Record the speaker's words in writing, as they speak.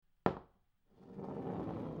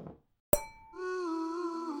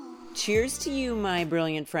Cheers to you, my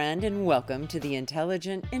brilliant friend, and welcome to the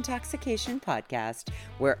Intelligent Intoxication Podcast,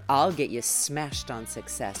 where I'll get you smashed on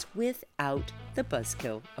success without the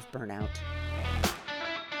buzzkill of burnout.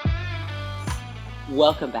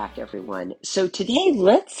 Welcome back, everyone. So today,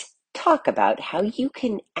 let's talk about how you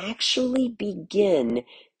can actually begin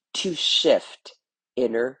to shift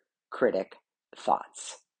inner critic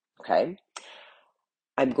thoughts, okay?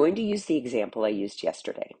 I'm going to use the example I used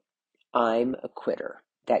yesterday. I'm a quitter.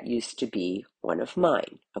 That used to be one of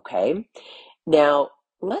mine, okay? Now,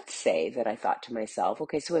 let's say that I thought to myself,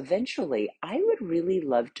 okay, so eventually I would really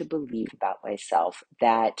love to believe about myself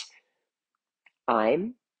that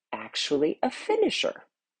I'm actually a finisher,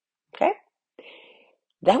 okay?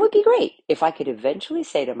 That would be great if I could eventually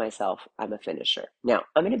say to myself, I'm a finisher. Now,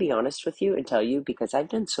 I'm going to be honest with you and tell you, because I've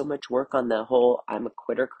done so much work on the whole I'm a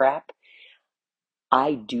quitter crap,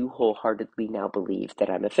 I do wholeheartedly now believe that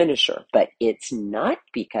I'm a finisher, but it's not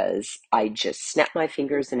because I just snapped my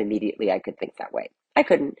fingers and immediately I could think that way. I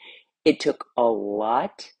couldn't. It took a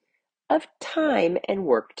lot of time and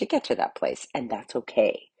work to get to that place, and that's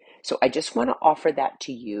okay. So I just want to offer that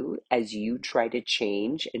to you as you try to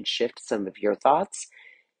change and shift some of your thoughts.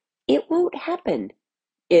 It won't happen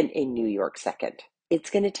in a New York second. It's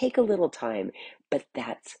going to take a little time, but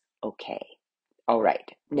that's okay. All right.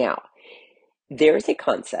 Now, there's a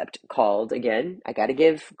concept called, again, I got to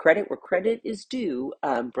give credit where credit is due.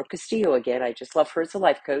 Brooke Castillo, again, I just love her as a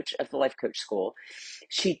life coach of the Life Coach School.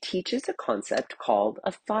 She teaches a concept called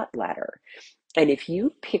a thought ladder. And if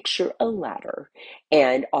you picture a ladder,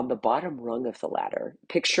 and on the bottom rung of the ladder,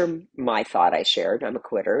 picture my thought I shared, I'm a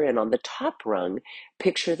quitter, and on the top rung,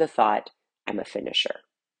 picture the thought, I'm a finisher.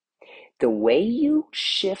 The way you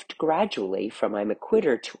shift gradually from I'm a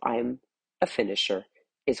quitter to I'm a finisher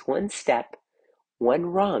is one step, one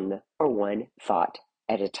rung, or one thought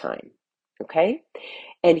at a time. Okay?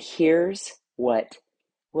 And here's what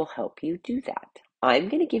will help you do that. I'm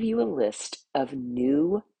going to give you a list of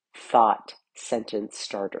new thought sentence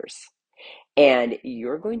starters, and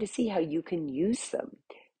you're going to see how you can use them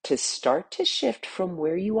to start to shift from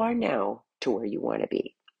where you are now to where you want to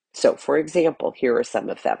be. So, for example, here are some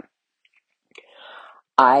of them.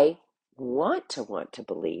 I want to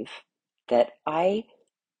believe that I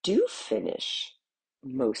do finish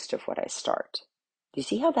most of what I start. Do you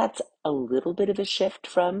see how that's a little bit of a shift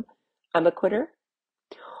from I'm a quitter?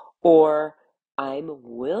 Or I'm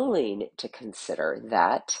willing to consider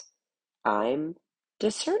that I'm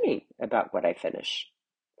discerning about what I finish.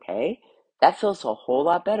 Okay? That feels a whole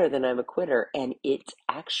lot better than I'm a quitter, and it's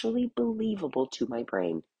actually believable to my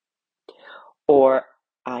brain. Or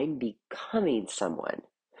I'm becoming someone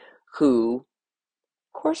who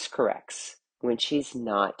course corrects when she's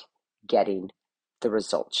not getting the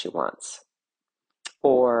result she wants.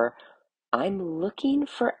 Or I'm looking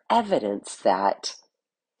for evidence that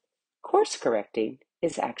course correcting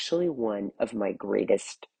is actually one of my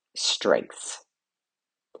greatest strengths.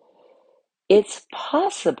 It's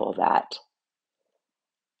possible that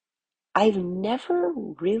I've never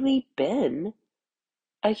really been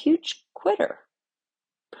a huge quitter.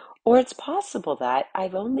 Or it's possible that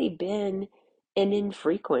I've only been an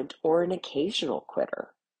infrequent or an occasional quitter.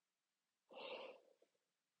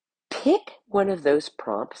 Pick one of those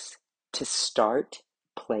prompts to start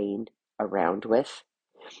playing around with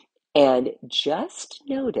and just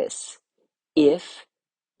notice if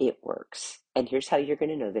it works. And here's how you're going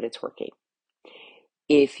to know that it's working.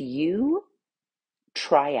 If you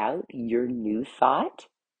try out your new thought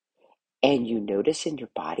and you notice in your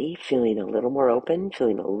body feeling a little more open,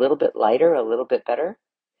 feeling a little bit lighter, a little bit better,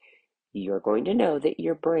 you're going to know that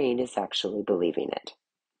your brain is actually believing it.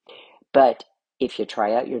 But if you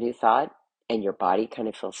try out your new thought and your body kind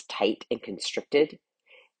of feels tight and constricted,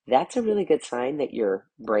 that's a really good sign that your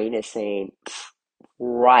brain is saying,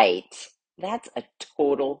 right, that's a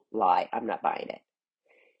total lie. I'm not buying it.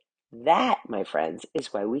 That, my friends,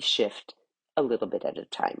 is why we shift a little bit at a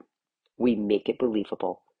time. We make it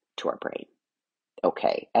believable to our brain.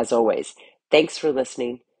 Okay, as always, thanks for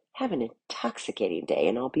listening. Have an intoxicating day,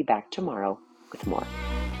 and I'll be back tomorrow with more.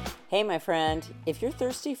 Hey, my friend, if you're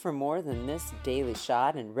thirsty for more than this daily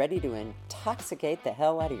shot and ready to intoxicate the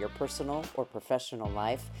hell out of your personal or professional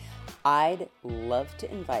life, I'd love to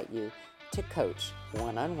invite you to coach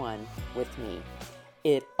one-on-one with me.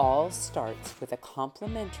 It all starts with a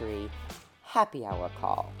complimentary happy hour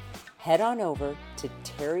call. Head on over to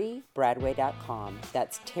terrybradway.com.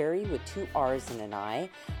 That's Terry with 2 R's and an I.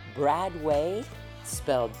 Bradway,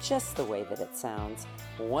 spelled just the way that it sounds.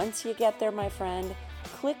 Once you get there, my friend,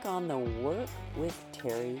 click on the Work with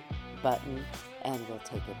Terry button and we'll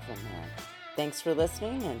take it from there. Thanks for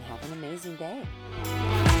listening and have an amazing day.